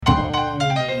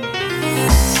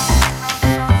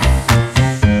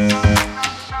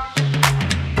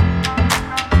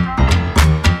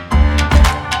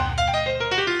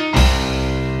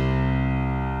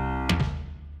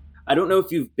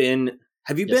if you've been.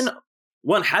 Have you Yes. been?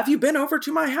 One, have you been over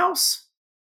to my house?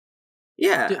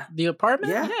 Yeah. The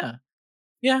apartment? Yeah.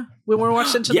 Yeah. We were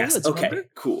watching Into the Yes. Woods, Okay. remember?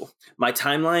 Cool. My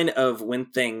timeline of when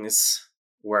things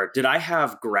were. Did I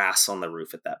have grass on the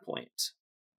roof at that point?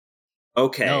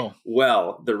 Okay. No.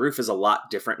 Well, the roof is a lot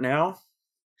different now.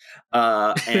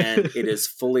 And it is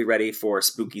fully ready for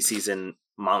spooky season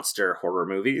monster horror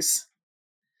movies.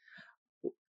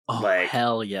 Oh, Like,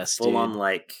 hell yes, full dude. on,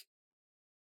 like,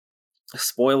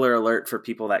 spoiler alert for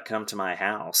people that come to my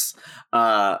house.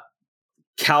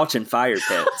 Couch and fire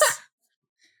pits.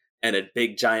 And a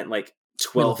big giant, like,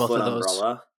 12-foot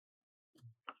umbrella.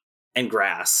 And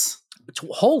grass.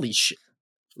 Holy shit.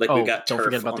 Like, we got don't turf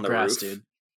forget about on the grass, roof.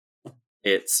 dude.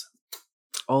 It's...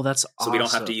 Oh, that's So awesome. we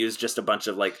don't have to use just a bunch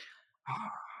of, like,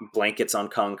 blankets on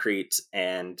concrete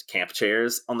and camp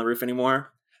chairs on the roof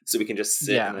anymore. So we can just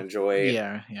sit and enjoy.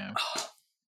 Yeah. Oh,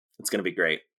 it's going to be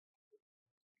great.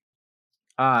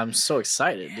 I'm so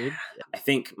excited, dude. I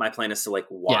think my plan is to, like,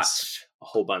 watch a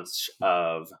whole bunch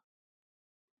of,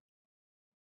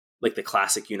 like, the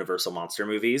classic Universal monster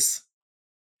movies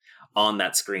on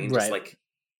that screen. Just, like,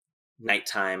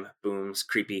 nighttime, booms,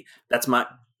 creepy. That's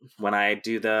when I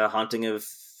do the Haunting of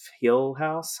Hill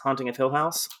House.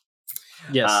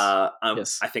 Yes. I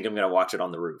think I'm going to watch it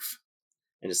on the roof.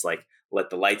 And just, like, let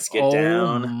the lights get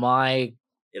down. Oh my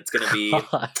It's going to be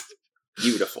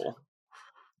beautiful.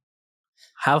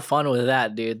 Have fun with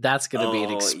that, dude. That's going to be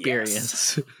an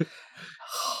experience. Yes.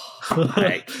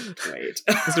 I can't wait.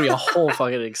 It's going to be a whole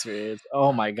fucking experience.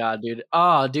 Oh my God, dude.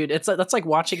 Oh, dude, that's like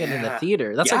watching it in the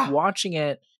theater. That's like watching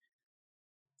it.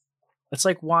 It's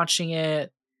like watching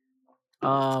it in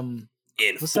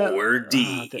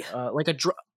 4D.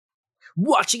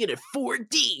 Watching it in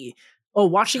 4D. Oh,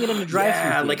 watching it in a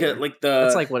drive-thru theater.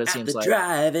 That's like what it seems like.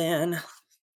 Drive-in.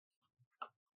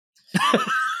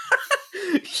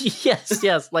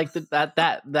 yes, like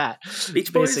that.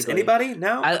 Beach Boys. Basically. Anybody?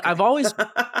 No. I've always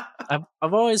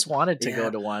wanted to go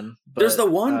to one. But, there's the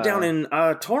one down in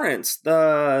Torrance.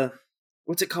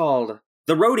 What's it called?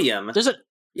 The Rhodium. There's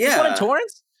one in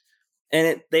Torrance.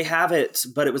 And they have it,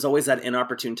 but it was always at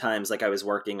inopportune times, like I was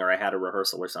working or I had a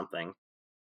rehearsal or something.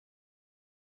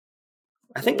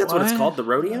 I think that's what it's called, the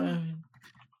Rhodium.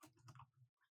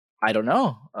 I don't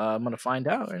know. I'm gonna find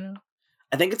out right now.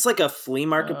 I think it's like a flea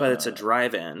market, but it's a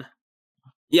drive-in.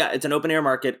 Yeah, it's an open-air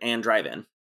market and drive-in.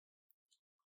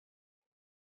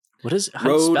 What is? How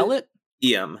do you spell it?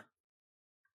 Rhodium.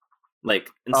 Like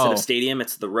instead of stadium,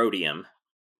 it's the Rhodium.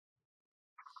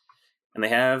 And they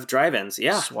have drive-ins.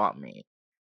 Yeah, swap meet.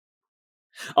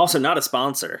 Also, not a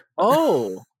sponsor.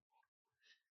 Oh,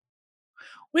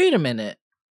 wait a minute.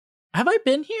 Have I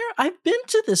been here? I've been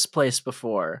to this place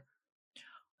before.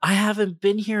 I haven't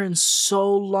been here in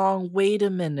so long. Wait a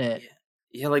minute.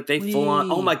 Yeah, like they full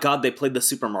on. Oh my God, they played the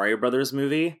Super Mario Brothers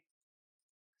movie.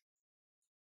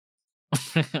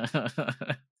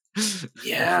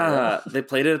 Yeah, they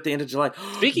played it at the end of July.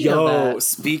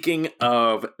 Speaking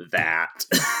of that,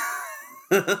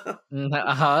 you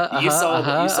saw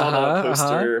the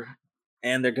poster,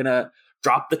 and they're gonna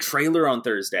drop the trailer on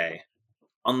Thursday,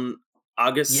 on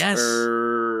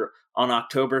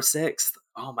October 6th.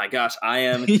 Oh my gosh, I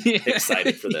am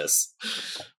excited for this.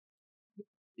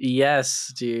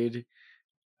 Yes, dude.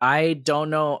 I don't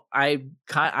know. I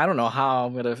don't know how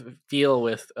I'm gonna feel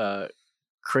with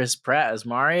Chris Pratt as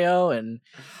Mario and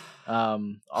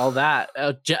all that.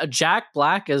 Jack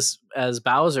Black as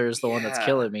Bowser is the one that's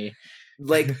killing me.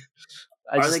 Like,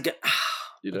 I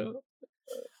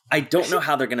don't know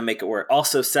how they're gonna make it work.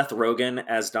 Also, Seth Rogen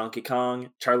as Donkey Kong,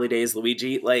 Charlie Day's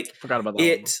Luigi. Like, forgot about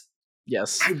that. One.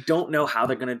 Yes, I don't know how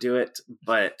they're gonna do it,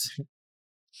 but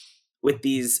with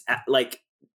these, like,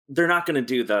 they're not gonna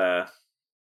do the.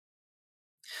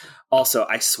 Also,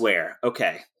 I swear,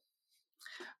 okay,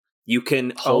 you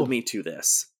can hold me to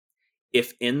this.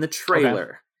 If in the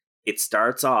trailer it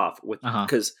starts off with,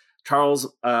 because Charles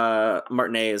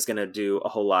Martinet is going to do a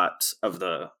whole lot of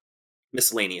the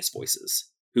miscellaneous voices,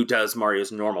 who does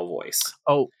Mario's normal voice.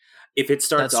 Oh, if it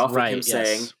starts off with him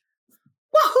saying,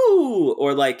 "Woohoo!"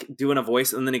 or like doing a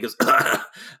voice, and then he goes,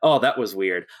 "Oh, that was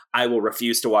weird," I will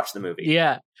refuse to watch the movie.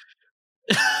 Yeah.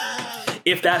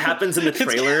 If that happens in the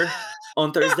trailer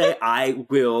on Thursday, I'm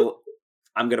going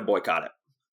to boycott it.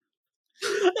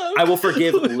 I will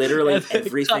forgive literally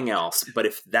everything else, but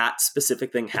if that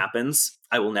specific thing happens,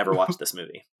 I will never watch this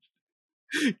movie.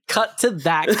 Cut to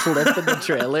that clip in the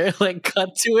trailer. Like,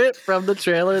 cut to it from the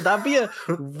trailer. That'd be a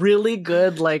really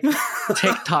good, like,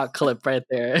 TikTok clip right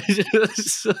there.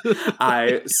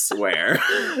 I swear.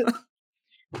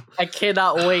 I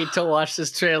cannot wait to watch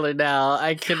this trailer now.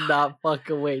 I cannot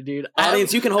fucking wait, dude.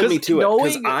 Audience, you can hold me to it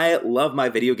because I love my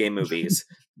video game movies.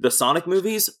 The Sonic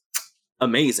movies,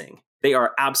 amazing. They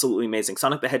are absolutely amazing.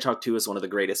 Sonic the Hedgehog 2 is one of the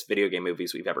greatest video game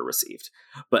movies we've ever received.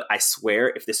 But I swear,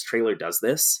 if this trailer does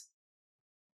this,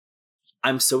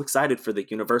 I'm so excited for the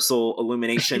Universal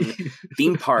Illumination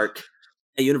theme park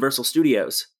at Universal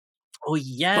Studios. Oh,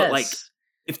 yes. But, like,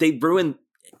 if they ruin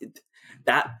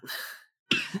that...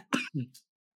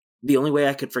 The only way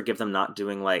I could forgive them not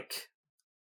doing, like,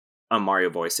 a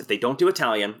Mario voice, if they don't do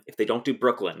Italian, if they don't do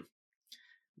Brooklyn,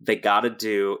 they gotta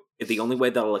do... The only way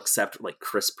they'll accept, like,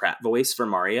 Chris Pratt voice for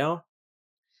Mario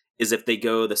is if they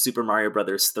go the Super Mario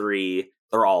Brothers 3,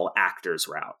 they're all actors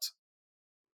route.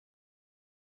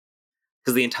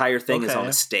 Because the entire thing is on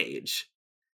a stage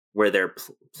where they're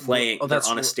playing. They're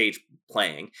on a stage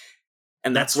playing.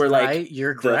 And that's where, like,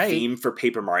 the theme for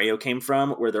Paper Mario came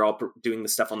from, where they're all doing the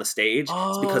stuff on the stage.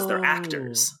 It's because they're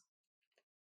actors.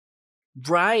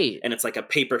 Right. And it's like a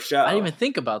paper show. I didn't even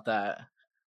think about that.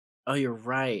 Oh, you're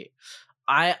right.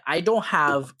 I don't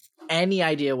have any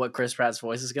idea what Chris Pratt's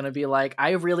voice is going to be like.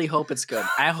 I really hope it's good.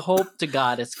 I hope to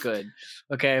God it's good.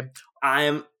 Okay.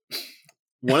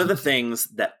 One of the things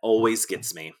that always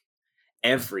gets me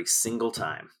every single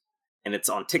time, and it's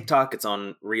on TikTok, it's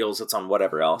on Reels, it's on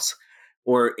whatever else,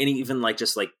 or even like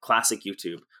just like classic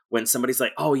YouTube, when somebody's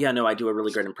like, oh yeah, no, I do a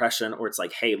really great impression, or it's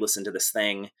like, hey, listen to this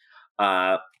thing.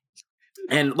 And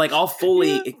like I'll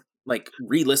fully like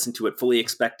re-listen to it, fully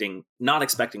not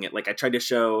expecting it. Like I tried to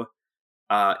show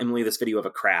Emily this video of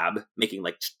a crab making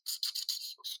like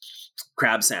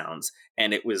crab sounds,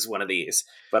 and it was one of these.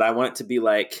 But I want it to be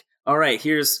like, all right,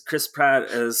 here's Chris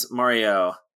Pratt as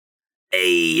Mario.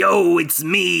 Hey, yo, it's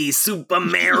me, Super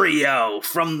Mario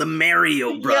from the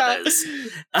Mario Brothers.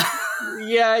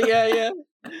 Yeah.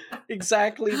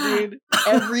 Exactly, dude.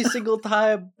 Every single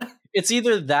time. It's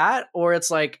either that or it's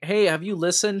like, hey, have you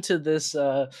listened to this?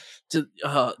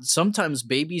 Sometimes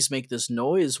babies make this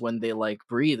noise when they like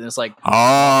breathe. And it's like,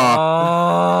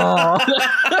 oh.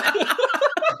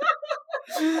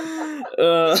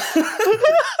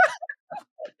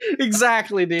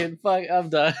 Exactly, dude. Fuck, I'm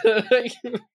done.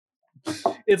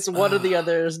 It's one or the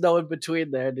other. There's no in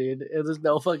between there, dude. There's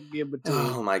no fucking in between.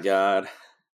 Oh my god.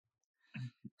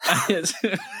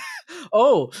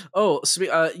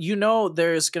 You know,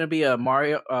 there's gonna be a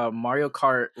Mario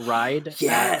Kart ride.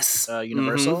 Yes, at,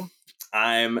 Universal. Mm-hmm.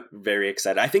 I'm very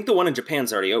excited. I think the one in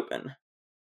Japan's already open.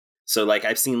 So, like,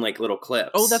 I've seen like little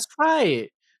clips. Oh, that's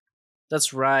right.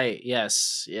 That's right.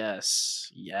 Yes. Yeah.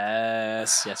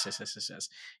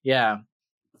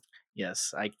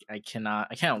 Yes. I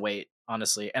can't wait,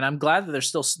 honestly. And I'm glad that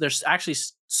they're actually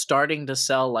starting to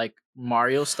sell like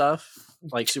Mario stuff,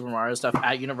 like Super Mario stuff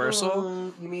at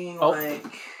Universal. You mean like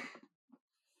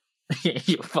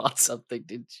you bought something,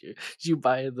 didn't you? Did you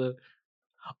buy that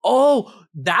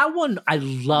one? I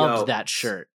loved that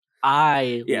shirt.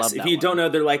 Love that. If you don't know,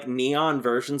 they're like neon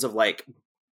versions of like,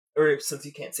 or since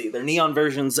you can't see, they're neon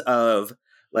versions of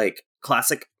like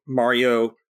classic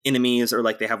Mario enemies, or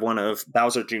like they have one of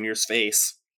Bowser Jr.'s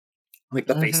face, like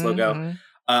the face logo.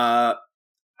 Mm-hmm.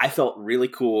 I felt really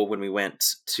cool when we went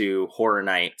to Horror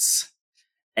Nights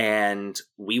and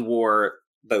we wore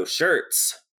those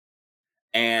shirts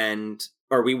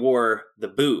or we wore the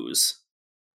boos.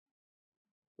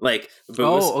 Like the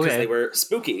boos, because they were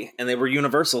spooky and they were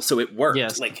Universal, so it worked.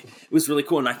 Yes. Like it was really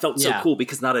cool, and I felt so cool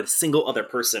because not a single other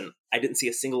person, I didn't see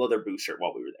a single other boo shirt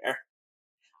while we were there.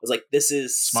 I was like, this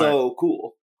is so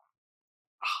cool.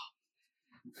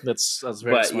 That's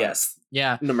very smart. Yes.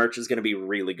 Yeah. The merch is going to be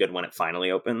really good when it finally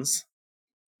opens.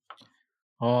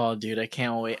 Oh, dude, I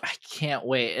can't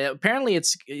wait. Apparently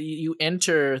it's you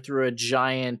enter through a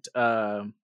giant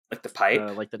like the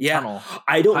pipe? Like the tunnel.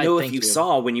 I don't know if you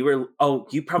saw when you were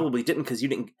you probably didn't, because you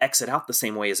didn't exit out the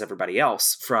same way as everybody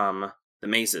else from the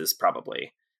mazes,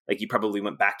 probably. Like you probably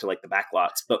went back to like the back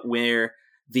lots, but where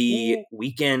the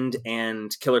Weekend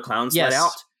and Killer Clowns let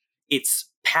out, it's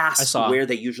past where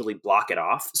they usually block it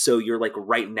off, so you're like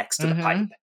right next to the pipe.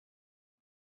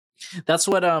 That's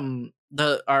what our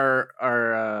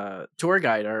tour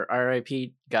guide, our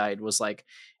RIP guide, was like,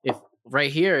 if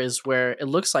right here is where it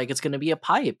looks like it's going to be a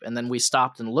pipe, and then we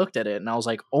stopped and looked at it, and I was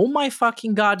like, oh my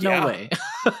fucking god, no way.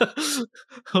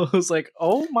 I was like,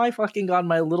 oh my fucking god,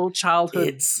 my little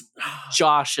childhood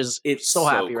Josh is so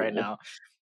happy cool right now.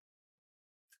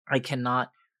 I cannot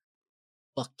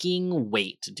fucking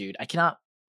wait, dude. I cannot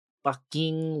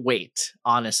fucking wait,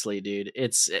 honestly, dude.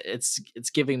 It's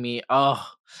giving me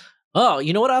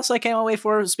you know what else I can't wait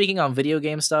for? Speaking on video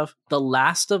game stuff, The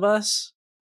Last of Us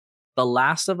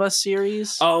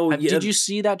series. Did you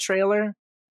see that trailer?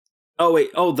 Oh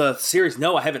wait, the series.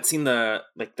 No, I haven't seen the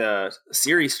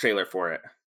series trailer for it.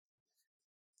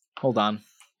 Hold on.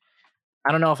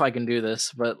 I don't know if I can do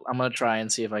this, but I'm gonna try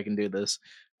and see if I can do this.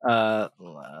 Because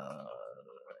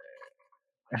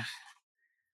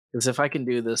if I can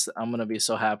do this, I'm gonna be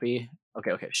so happy.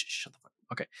 Okay, shut the fuck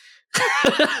up.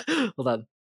 Okay. Hold on.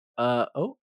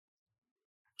 Oh.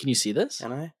 Can you see this?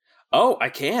 Can I? Oh, I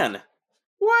can.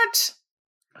 What?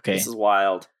 Okay. This is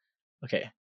wild.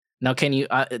 Okay. Now, can you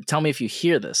tell me if you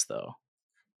hear this, though?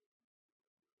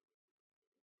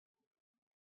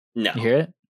 No. You hear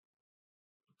it?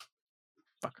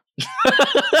 Fuck.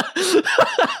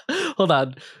 Hold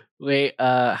on. Wait,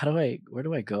 where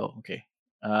do I go? Okay.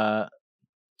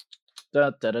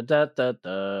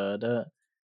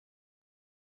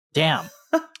 Damn.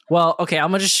 Well, okay,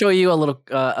 I'm gonna just show you a little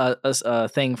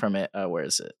thing from it. Where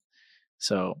is it?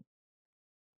 So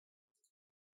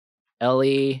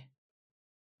Ellie.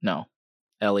 No.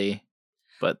 Ellie.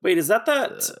 But wait, is that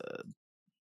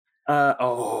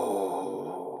oh.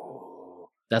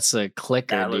 That's a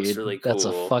clicker, that dude. Looks really cool. That's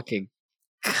a fucking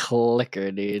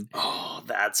clicker, dude. Oh,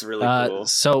 that's really cool.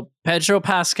 So Pedro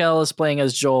Pascal is playing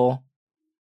as Joel.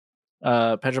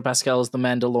 Pedro Pascal is the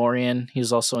Mandalorian. He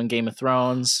was also in Game of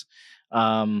Thrones.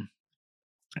 And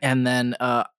then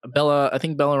Bella, I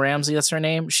think Bella Ramsey, that's her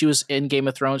name. She was in Game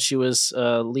of Thrones. She was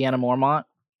Lyanna Mormont.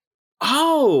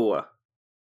 Oh!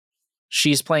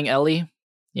 She's playing Ellie.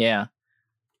 Yeah.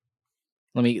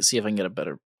 Let me see if I can get a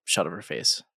better shot of her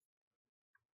face.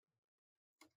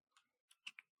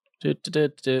 There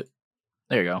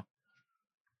you go.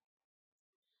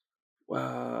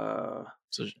 Wow.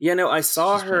 So yeah, no, I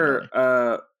saw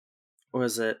her.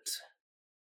 Was it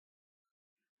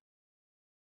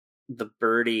the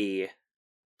Birdie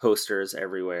posters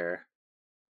everywhere?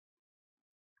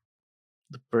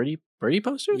 The Birdie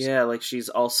posters? Yeah, like she's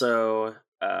also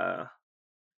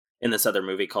in this other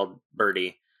movie called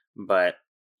Birdie, but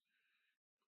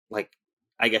like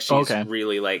I guess she's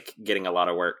really like getting a lot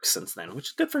of work since then, which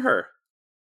is good for her.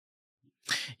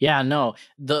 Yeah, no.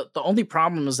 The only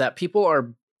problem is that people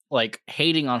are like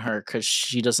hating on her because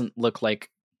she doesn't look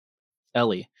like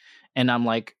Ellie. And I'm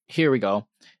like, here we go.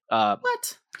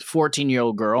 What?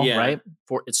 14-year-old girl, right?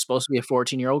 It's supposed to be a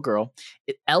 14-year-old girl.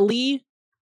 Ellie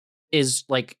is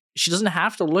like, she doesn't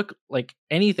have to look like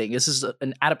anything. This is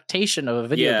an adaptation of a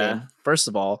video game, first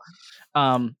of all.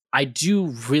 I do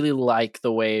really like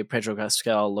the way Pedro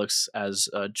Pascal looks as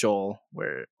Joel,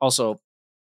 where also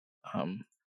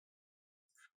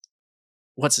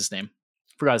what's his name?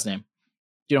 Forgot his name.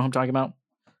 Do you know who I'm talking about?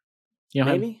 You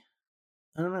know Maybe? him?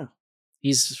 I don't know.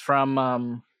 He's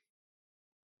from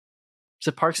is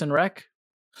it Parks and Rec?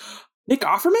 Nick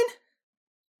Offerman?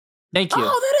 Thank you.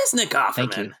 Oh, that is Nick Offerman.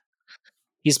 Thank you.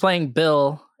 He's playing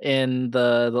Bill in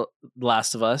the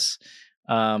Last of Us.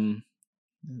 Trying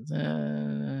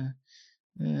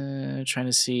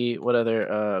to see what other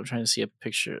I'm trying to see a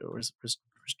picture. Where's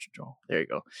Joel? There you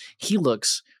go. He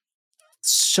looks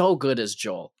so good as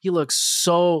Joel. He looks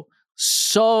so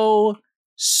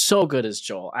good as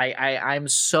Joel. I'm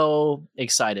so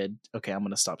excited. Okay, I'm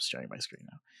gonna stop sharing my screen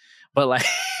now. But like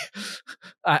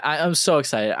I'm so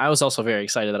excited. I was also very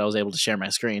excited that I was able to share my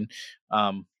screen.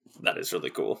 That is really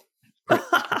cool.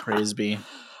 Praise be.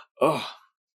 Oh,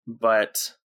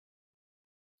 but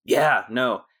yeah,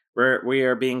 no. We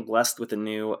are being blessed with a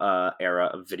new era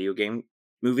of video game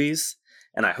movies,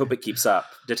 and I hope it keeps up.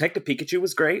 Detective Pikachu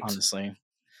was great. Honestly.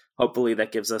 Hopefully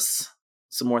that gives us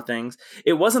some more things.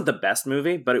 It wasn't the best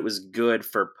movie, but it was good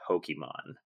for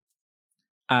Pokemon.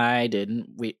 I didn't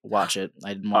watch it.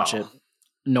 I didn't watch it.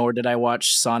 Nor did I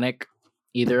watch Sonic,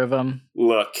 either of them.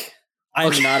 Look,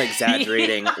 I'm not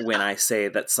exaggerating when I say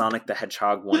that Sonic the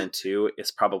Hedgehog 1 and 2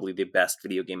 is probably the best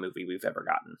video game movie we've ever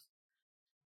gotten.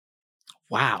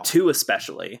 Wow. 2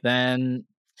 especially. Then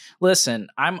listen,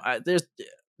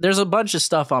 there's a bunch of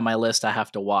stuff on my list I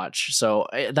have to watch. So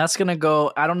that's going to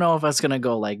go, I don't know if that's going to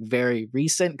go like very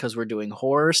recent because we're doing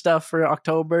horror stuff for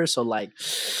October. So like,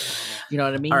 you know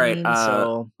what I mean? All right,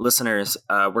 listeners,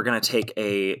 we're going to take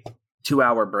a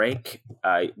 2-hour break.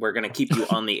 We're going to keep you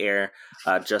on the air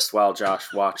just while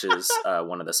Josh watches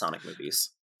one of the Sonic movies.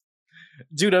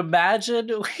 Dude,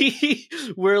 imagine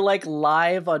we're like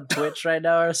live on Twitch right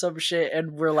now or some shit,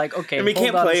 and we're like, okay, and we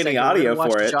can't play any audio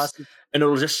for it, and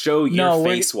it'll just show your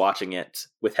face watching it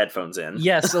with headphones in.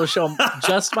 Yes, it'll show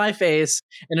just my face,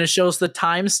 and it shows the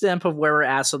timestamp of where we're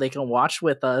at, so they can watch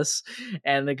with us,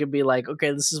 and it could be like,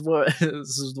 okay, this is where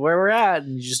we're at,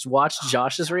 and you just watch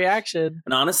Josh's reaction.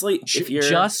 And honestly, if you're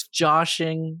just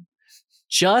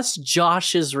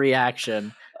Josh's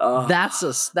reaction That's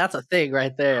a thing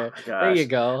right there. Oh there you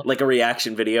go. Like a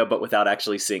reaction video, but without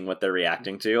actually seeing what they're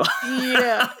reacting to.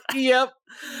 Yeah. Yep.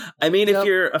 I mean, if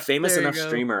you're a famous enough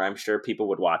streamer, I'm sure people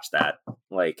would watch that.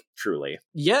 Like, truly.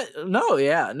 Yeah. No.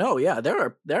 Yeah.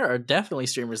 There are definitely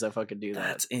streamers that fucking do that.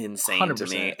 That's insane 100%. To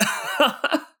me.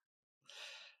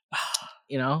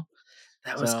 You know,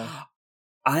 that was.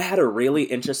 I had a really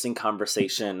interesting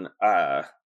conversation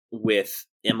with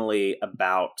Emily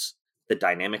about the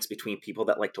dynamics between people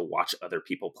that like to watch other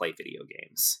people play video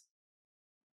games.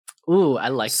 Ooh, I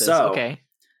like this. Okay.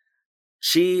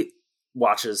 She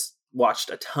watched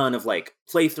a ton of like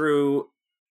playthrough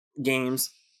games.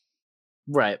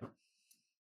 Right.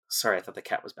 Sorry, I thought the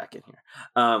cat was back in here.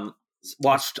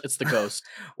 It's the ghost.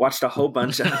 Watched a whole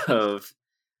bunch of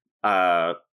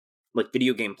like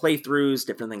video game playthroughs,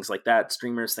 different things like that,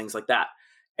 streamers, things like that.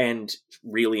 And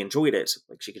really enjoyed it.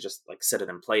 Like she could just like sit it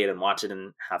and play it and watch it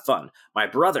and have fun. My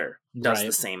brother does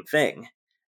the same thing.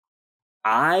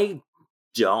 I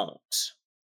don't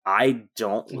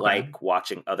like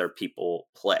watching other people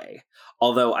play.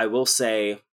 Although I will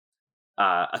say,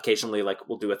 occasionally, like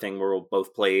we'll do a thing where we'll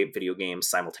both play video games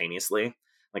simultaneously.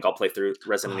 Like I'll play through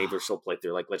Resident Evil, she'll play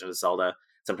through like Legend of Zelda.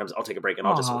 Sometimes I'll take a break and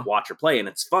I'll just watch her play, and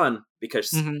it's fun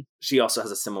because she also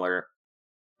has a similar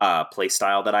play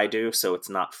style that I do, so it's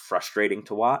not frustrating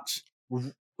to watch.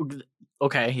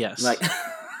 Okay, yes. Like,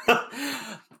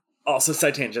 also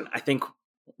side tangent. I think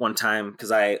one time,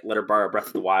 because I let her borrow Breath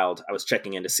of the Wild, I was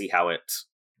checking in to see how it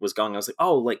was going. I was like,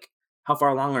 "Oh, like how far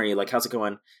along are you? Like, how's it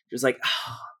going?" She was like,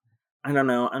 "Oh, I don't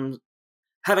know.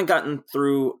 Haven't gotten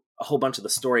through a whole bunch of the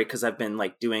story because I've been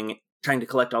like trying to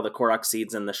collect all the Korok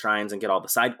seeds and the shrines and get all the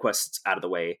side quests out of the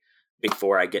way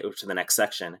before I get to the next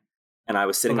section." And I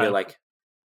was sitting there like,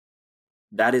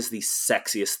 that is the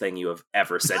sexiest thing you have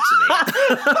ever said to me.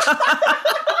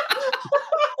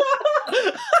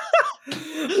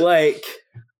 Like,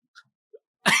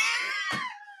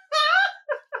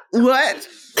 what?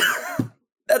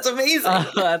 That's amazing.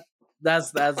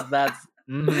 That's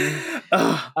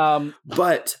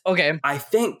but okay. I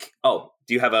think. Oh,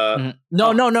 do you have a?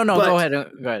 No. Go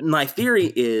ahead. My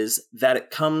theory is that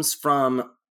it comes from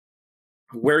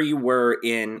where you were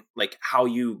in, like, how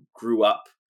you grew up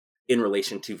in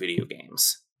relation to video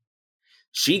games.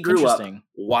 She grew up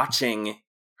watching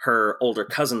her older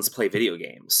cousins play video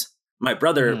games. My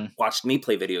brother watched me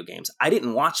play video games. I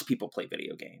didn't watch people play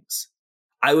video games.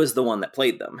 I was the one that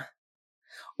played them.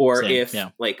 Or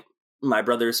like my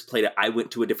brothers played it, I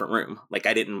went to a different room. Like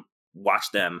I didn't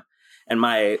watch them. And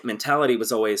my mentality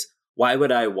was always, why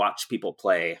would I watch people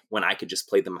play when I could just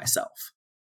play them myself?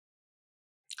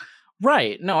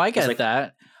 Right. No, I get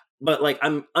that. But like,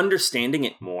 I'm understanding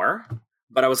it more,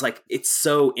 but I was like, it's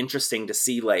so interesting to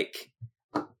see like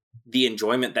the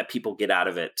enjoyment that people get out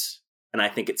of it. And I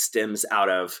think it stems out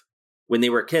of when they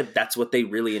were a kid, that's what they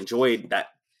really enjoyed, that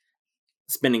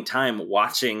spending time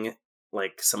watching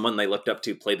like someone they looked up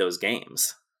to play those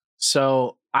games.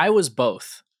 So I was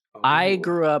both. I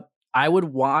grew up, I would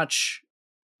watch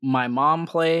my mom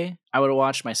play. I would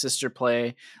watch my sister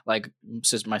play. Like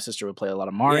my sister would play a lot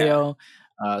of Mario.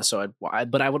 Yeah.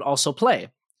 But I would also play.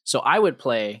 So I would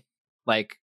play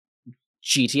like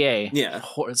GTA. Yeah.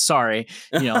 Sorry,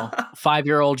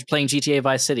 5-year-old playing GTA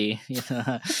Vice City. You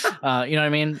know what I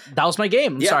mean? That was my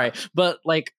game. I'm sorry. But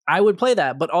like I would play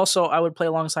that, but also I would play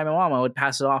alongside my mom. I would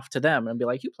pass it off to them and be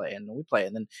like, you play, and we play.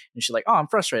 And she's like, oh, I'm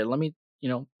frustrated. Let me,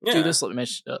 do this. Let me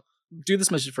do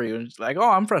this mission for you. And it's like, oh,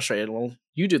 I'm frustrated. Well,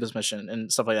 you do this mission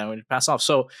and stuff like that. And we pass off.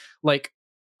 So like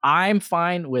I'm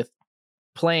fine with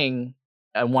playing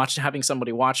and having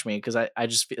somebody watch me, because I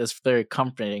just feel it's very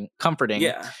comforting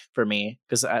for me,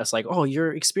 because I was like, oh,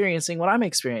 you're experiencing what I'm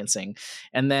experiencing.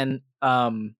 And then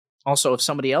also if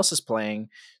somebody else is playing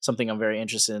something I'm very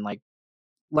interested in, like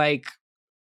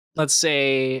let's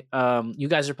say you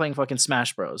guys are playing fucking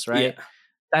Smash Bros, right? Yeah.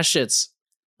 That shit's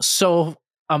so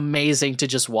amazing to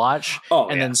just watch,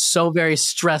 then so very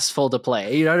stressful to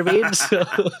play. You know what I mean?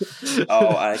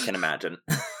 Oh, I can imagine.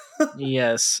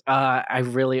 Yes. I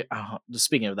really,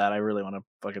 speaking of that, I really want to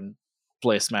fucking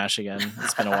play Smash again.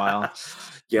 It's been a while.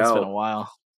 It's been a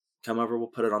while. Come over, we'll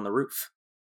put it on the roof.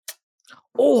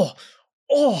 Oh,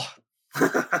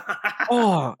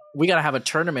 we gotta have a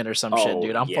tournament or some shit,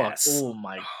 dude. I'm fucked. Oh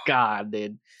my god,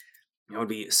 dude. It would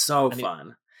be so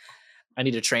fun. I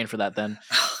need to train for that then.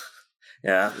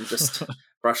 Yeah, just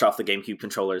brush off the GameCube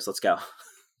controllers. Let's go.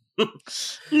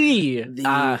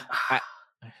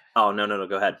 Oh, no,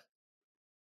 go ahead.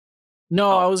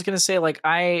 No, I was gonna say, like,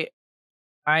 I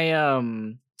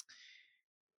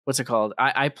what's it called?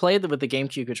 I played with the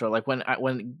GameCube controller. Like when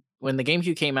the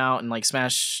GameCube came out and like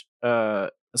Smash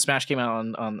Smash came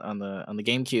out on the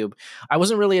GameCube, I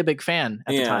wasn't really a big fan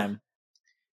at the time.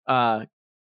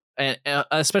 And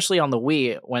especially on the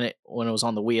Wii, when it was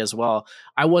on the Wii as well,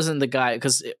 I wasn't the guy,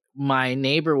 because my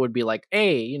neighbor would be like,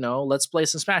 "Hey, let's play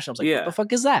some Smash." And I was like, "What the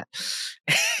fuck is that?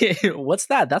 What's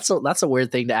that? That's a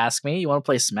weird thing to ask me. You want to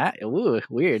play Smash? Ooh,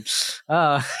 weird."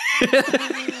 So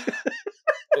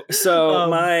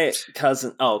my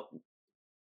cousin. Oh.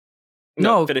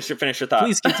 No, finish your thought.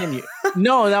 Please continue.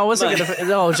 No, that wasn't gonna.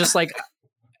 No, just like,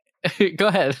 go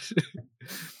ahead.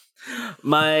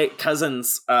 My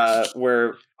cousins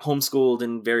were homeschooled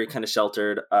and very kind of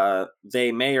sheltered.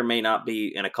 They may or may not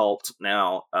be in a cult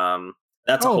now.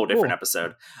 That's a whole different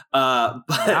episode. But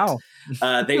wow.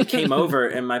 They came over,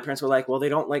 and my parents were like, "Well, they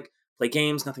don't like play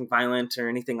games, nothing violent or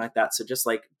anything like that. So just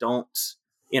like don't,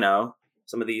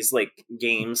 some of these like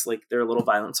games, like they're a little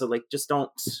violent. So like just don't,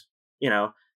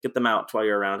 get them out while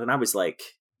you're around." And I was like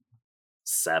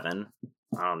 7,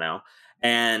 I don't know,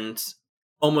 and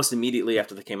almost immediately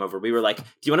after they came over, we were like, "Do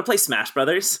you want to play Smash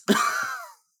Brothers?"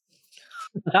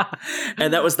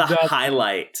 And that was the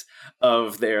highlight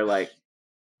of their like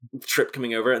trip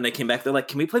coming over. And they came back, they're like,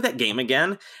 "Can we play that game again?"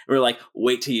 And we're like,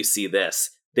 "Wait till you see this.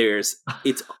 It's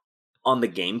on the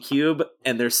GameCube,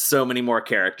 and there's so many more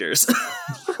characters."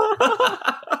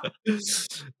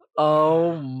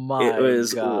 Oh my! It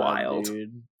was God, wild.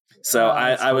 Dude. So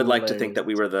I would like to think that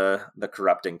we were the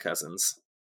corrupting cousins.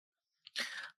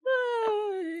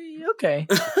 Okay.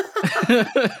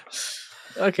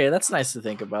 Okay, that's nice to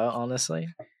think about, honestly.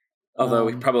 Although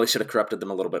we probably should have corrupted them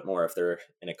a little bit more if they're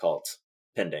in a cult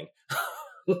pending.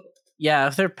 Yeah,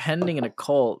 if they're pending in a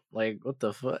cult, like what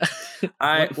the fuck?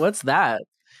 What's that?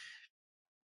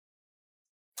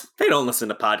 They don't listen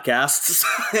to podcasts.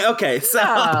 Okay,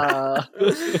 so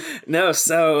no,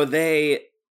 so they,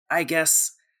 I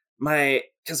guess my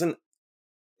cousin,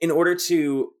 in order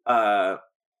to how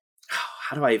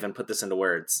do I even put this into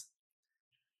words?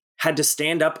 Had to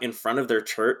stand up in front of their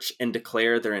church and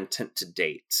declare their intent to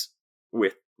date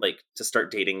to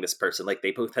start dating this person. Like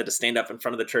they both had to stand up in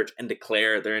front of the church and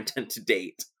declare their intent to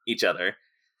date each other.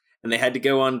 And they had to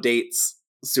go on dates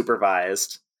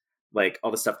supervised, like all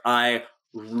this stuff. I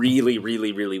really,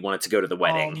 really, really wanted to go to the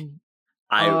wedding.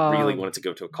 I really wanted to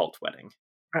go to a cult wedding.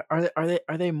 Are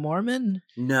they Mormon?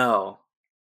 No,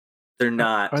 they're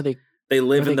not. Are they? They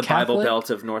live in the Catholic? Bible Belt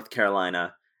of North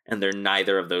Carolina, and they're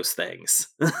neither of those things.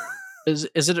 Is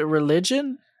it a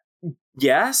religion?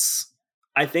 Yes,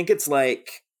 I think it's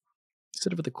like.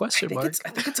 Instead of the question mark, I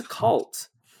think it's a cult.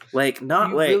 Like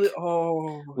not like really?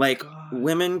 Like God.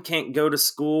 Women can't go to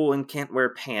school and can't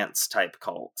wear pants type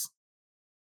cult,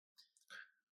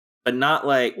 but not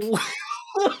like. Wait.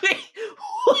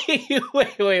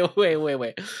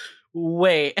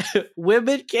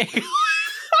 Women can't.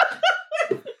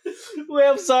 Wait,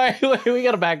 I'm sorry. Wait, we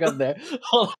gotta back up there.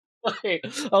 Hold on. Wait,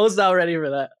 I was not ready for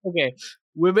that. Okay,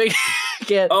 women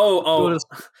can't. Oh.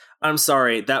 I'm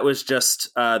sorry. That was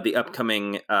just the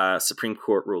upcoming Supreme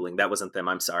Court ruling. That wasn't them.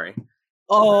 I'm sorry.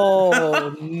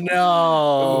 Oh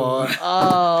no!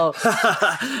 Oh,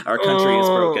 our country is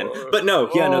broken. But no,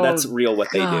 that's real. What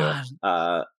they do.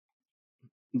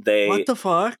 They. What the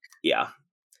fuck? Yeah.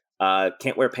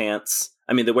 Can't wear pants.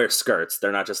 I mean, they wear skirts.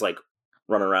 They're not just like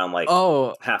run around like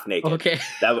half naked. Okay.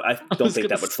 I don't think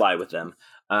that would fly with them.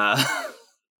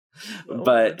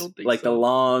 But like the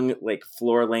long, like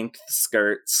floor length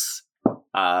skirts,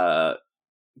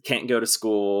 can't go to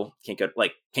school, can't go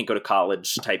to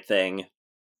college type thing.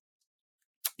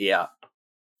 Yeah.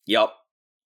 Yep.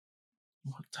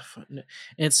 What the fuck?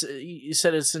 You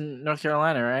said it's in North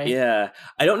Carolina, right? Yeah.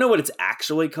 I don't know what it's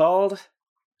actually called.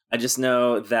 I just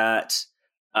know that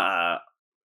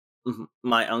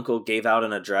my uncle gave out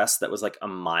an address that was like a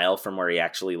mile from where he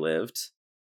actually lived.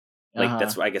 Like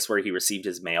that's, I guess, where he received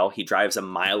his mail. He drives a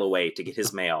mile away to get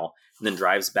his mail and then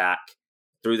drives back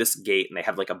through this gate, and they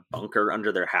have like a bunker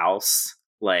under their house.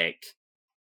 Like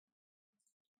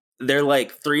they're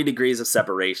like 3 degrees of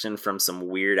separation from some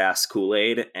weird ass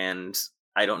Kool-Aid, and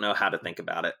I don't know how to think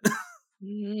about it.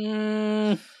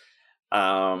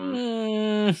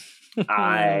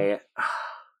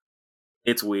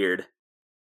 It's weird.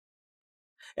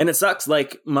 And it sucks.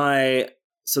 Like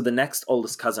so the next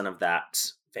oldest cousin of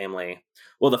that family,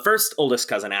 well, the first oldest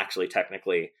cousin actually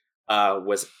technically got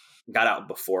out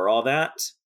before all that.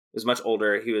 He was much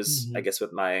older. He was, I guess,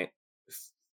 with my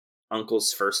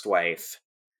uncle's first wife,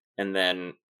 and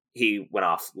then he went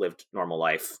off, lived normal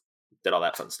life, did all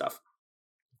that fun stuff.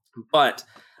 But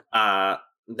then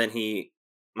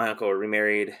my uncle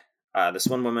remarried this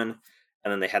one woman,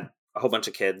 and then they had a whole bunch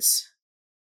of kids.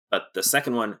 But the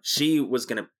second one, she was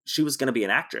gonna be an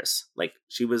actress. Like,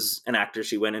 she was an actor.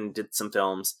 She went and did some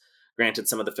films. Granted,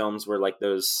 some of the films were like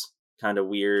those kind of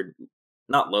weird,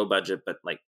 not low budget, but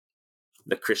like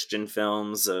the Christian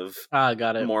films of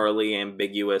got it. morally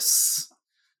ambiguous,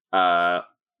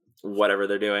 whatever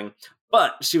they're doing.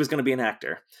 But she was going to be an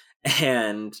actor,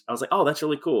 and I was like, oh, that's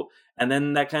really cool. And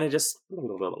then that kind of just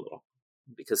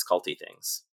because culty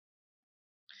things.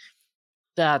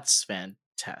 That's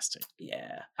fantastic.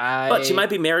 Yeah, but she might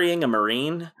be marrying a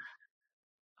Marine,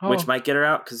 which might get her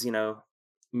out because, you know,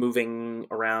 moving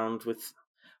around with.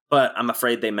 But I'm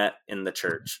afraid they met in the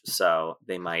church, so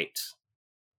they might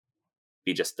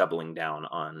be just doubling down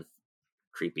on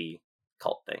creepy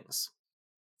cult things.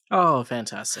 Oh,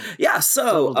 fantastic. Yeah,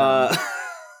 so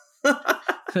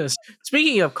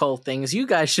speaking of cult things, you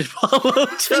guys should follow.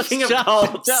 Speaking of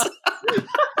cults,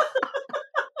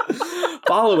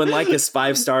 follow and like us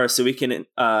 5 stars so we can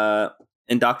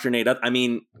indoctrinate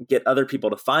get other people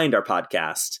to find our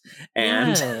podcast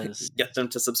and get them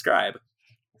to subscribe.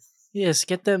 Yes,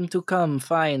 get them to come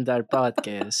find our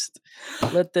podcast.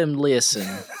 Let them listen.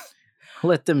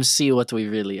 Let them see what we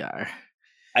really are.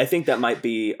 I think that might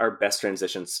be our best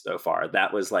transition so far.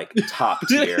 That was like top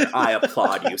tier. I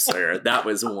applaud you, sir. That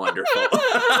was wonderful.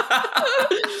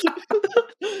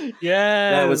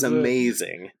 Yeah, that was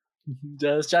amazing.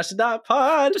 Just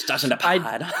Josh.pod. Just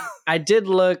Josh.pod. I did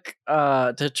look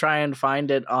to try and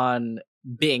find it on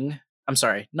Bing. I'm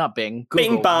sorry, not Bing. Google.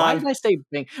 Bing bong. Why did I say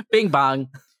Bing? Bing bong.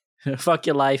 Fuck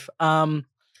your life. I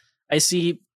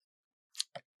see.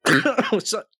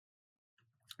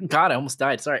 God, I almost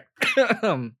died. Sorry.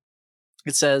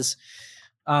 It says,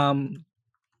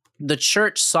 the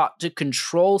church sought to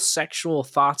control sexual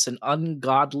thoughts and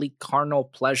ungodly carnal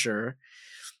pleasure.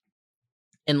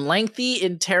 In lengthy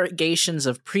interrogations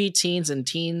of preteens and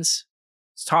teens,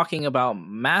 talking about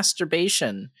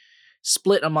masturbation,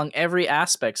 split among every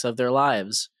aspects of their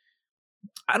lives.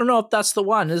 I don't know if that's the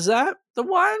one. Is that the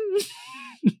one?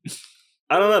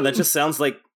 I don't know. That just sounds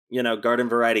like, you know, garden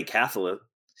variety Catholicism.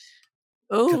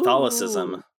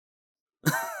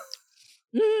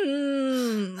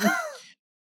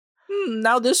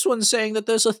 Now this one's saying that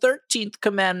there's a 13th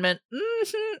commandment.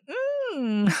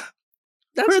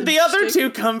 Where'd the other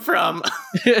 2 come from?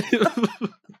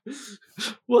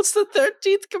 What's the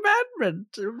 13th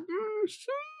commandment?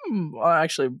 Well,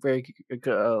 actually, very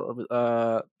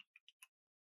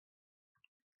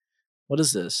what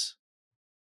is this?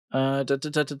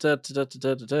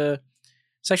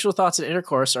 Sexual thoughts and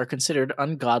intercourse are considered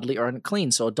ungodly or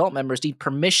unclean, so adult members need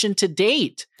permission to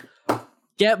date.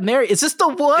 Get married. Is this the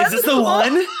one? Is this the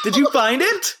one? Did you find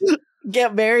it?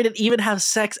 Get married and even have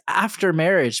sex after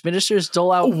marriage. Ministers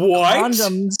dole out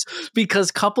condoms because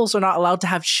couples are not allowed to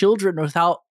have children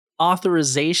without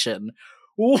authorization.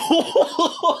 Wait.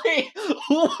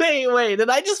 Did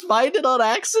I just find it on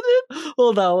accident?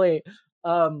 Hold on, wait.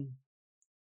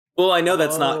 Well, I know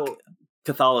that's not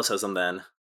Catholicism then.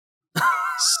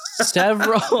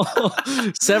 Several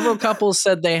couples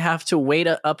said they have to wait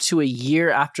up to a year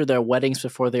after their weddings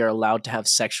before they are allowed to have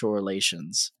sexual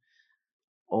relations.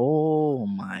 Oh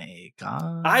my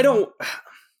God.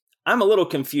 I'm a little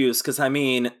confused because I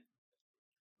mean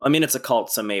it's a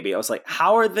cult, so maybe. I was like,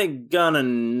 how are they gonna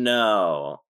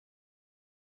know?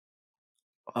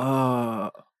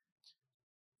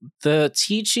 The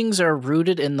teachings are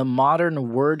rooted in the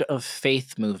modern Word of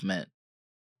Faith movement,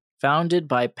 founded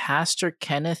by Pastor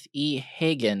Kenneth E.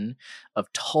 Hagin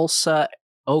of Tulsa,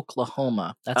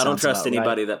 Oklahoma. I don't trust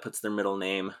anybody that puts their middle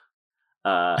name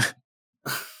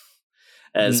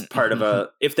as part of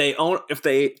a. If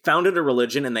they founded a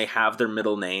religion and they have their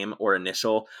middle name or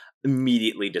initial,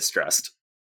 immediately distrust.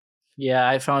 Yeah,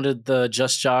 I founded the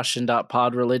Just Josh and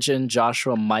 .pod religion.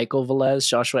 Joshua Michael Velez,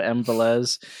 Joshua M.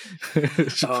 Velez.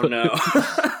 Oh no!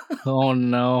 Oh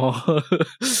no!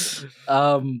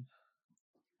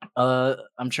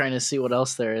 I'm trying to see what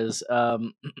else there is. Wait,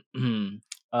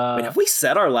 have we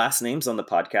said our last names on the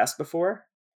podcast before?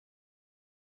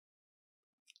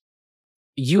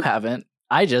 You haven't.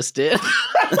 I just did.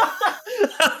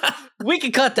 We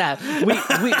can cut that.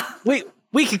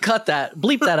 We can cut that.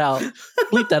 Bleep that out.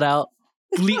 Bleep that out.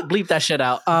 Bleep that shit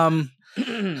out. All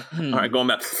right, going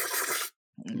back.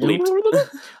 Bleeped.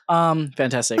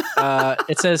 Fantastic.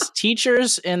 It says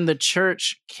teachers in the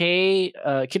church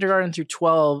kindergarten through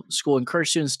 12 school encourage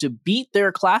students to beat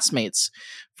their classmates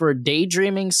for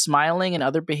daydreaming, smiling, and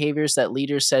other behaviors that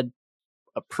leaders said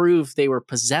prove they were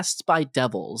possessed by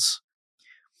devils.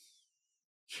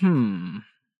 I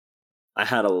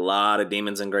had a lot of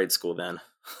demons in grade school then.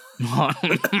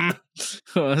 This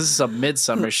is some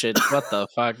midsummer shit. What the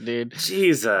fuck, dude?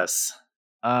 Jesus.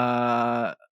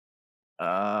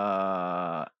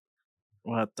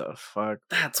 What the fuck?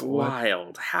 That's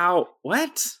wild. How?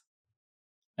 What?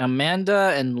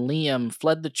 Amanda and Liam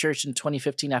fled the church in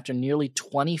 2015 after nearly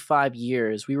 25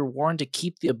 years. We were warned to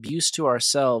keep the abuse to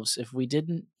ourselves. If we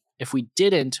didn't,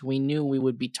 we knew we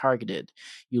would be targeted.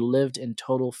 You lived in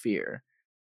total fear.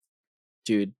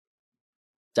 Dude,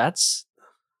 that's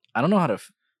I don't know how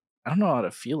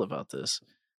to feel about this.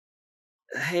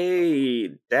 Hey,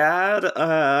 Dad,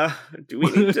 do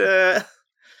we need to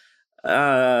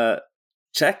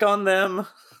check on them?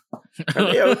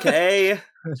 Are they okay?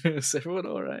 Is everyone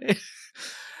all right?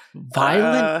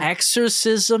 Violent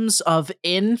exorcisms of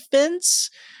infants?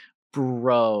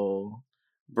 Bro,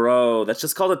 that's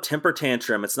just called a temper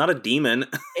tantrum. It's not a demon.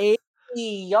 Hey,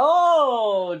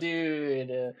 yo,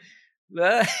 dude.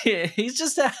 He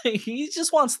just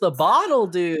wants the bottle,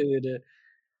 dude.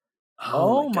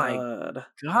 Oh my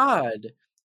god.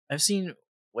 I've seen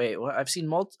her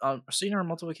on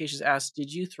multiple occasions ask,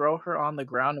 "Did you throw her on the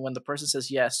ground?" And when the person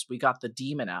says yes, we got the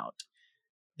demon out,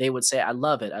 they would say, "I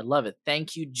love it. I love it.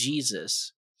 Thank you,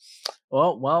 Jesus."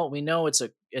 Well, we know it's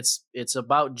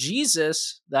about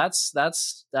Jesus. That's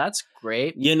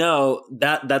great. You know,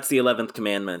 that's the 11th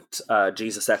commandment.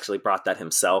 Jesus actually brought that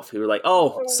himself. He was like,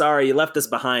 "Oh, sorry, you left us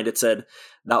behind." It said,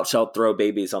 "Thou shalt throw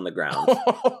babies on the ground."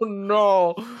 Oh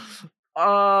no.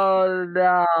 Oh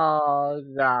no,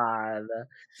 God.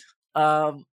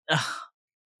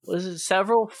 Was it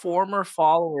several former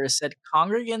followers said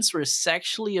congregants were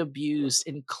sexually abused,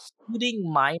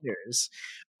 including minors,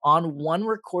 on one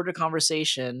recorded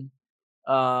conversation.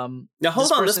 Now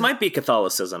hold on, this might be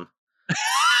Catholicism.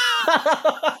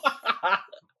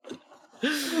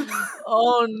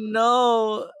 Oh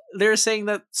no. They're saying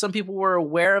that some people were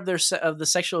aware of the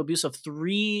sexual abuse of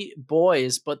 3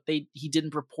 boys, but he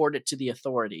didn't report it to the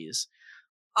authorities.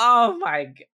 Oh my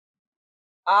god!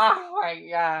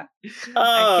 I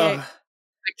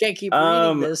can't keep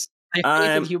reading this.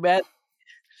 I hate humanity.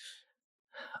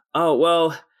 Oh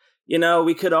well,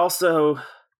 we could also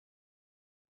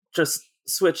just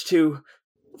switch to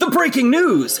the breaking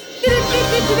news.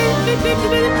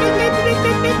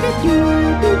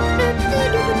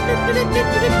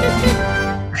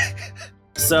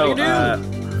 So,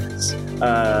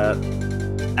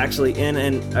 actually, in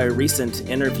a recent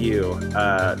interview,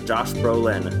 Josh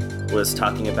Brolin was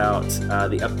talking about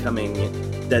the upcoming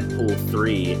Deadpool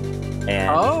 3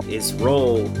 and his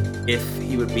role, if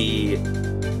he would be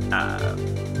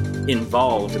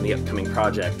involved in the upcoming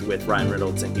project with Ryan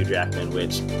Reynolds and Hugh Jackman,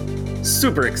 which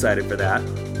super excited for that.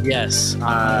 Yes,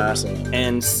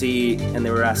 and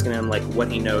they were asking him like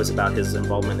what he knows about his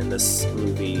involvement in this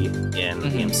movie in the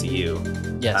MCU.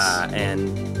 Yes,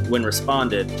 and when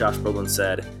responded, Josh Brolin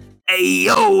said, "Hey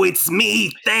yo, it's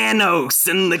me, Thanos,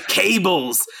 and the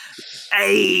cables.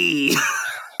 Hey."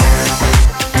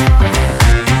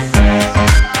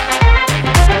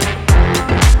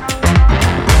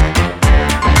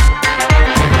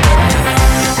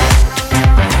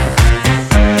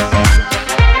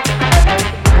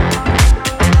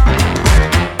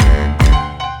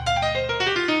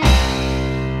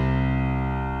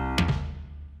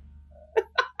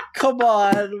 Come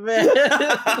on, man.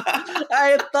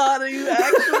 I thought you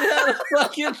actually had a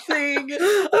fucking thing.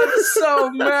 I'm so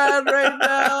mad right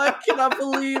now. I cannot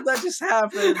believe that just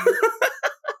happened.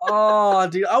 Oh,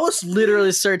 dude. I was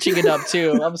literally searching it up,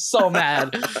 too. I'm so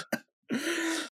mad.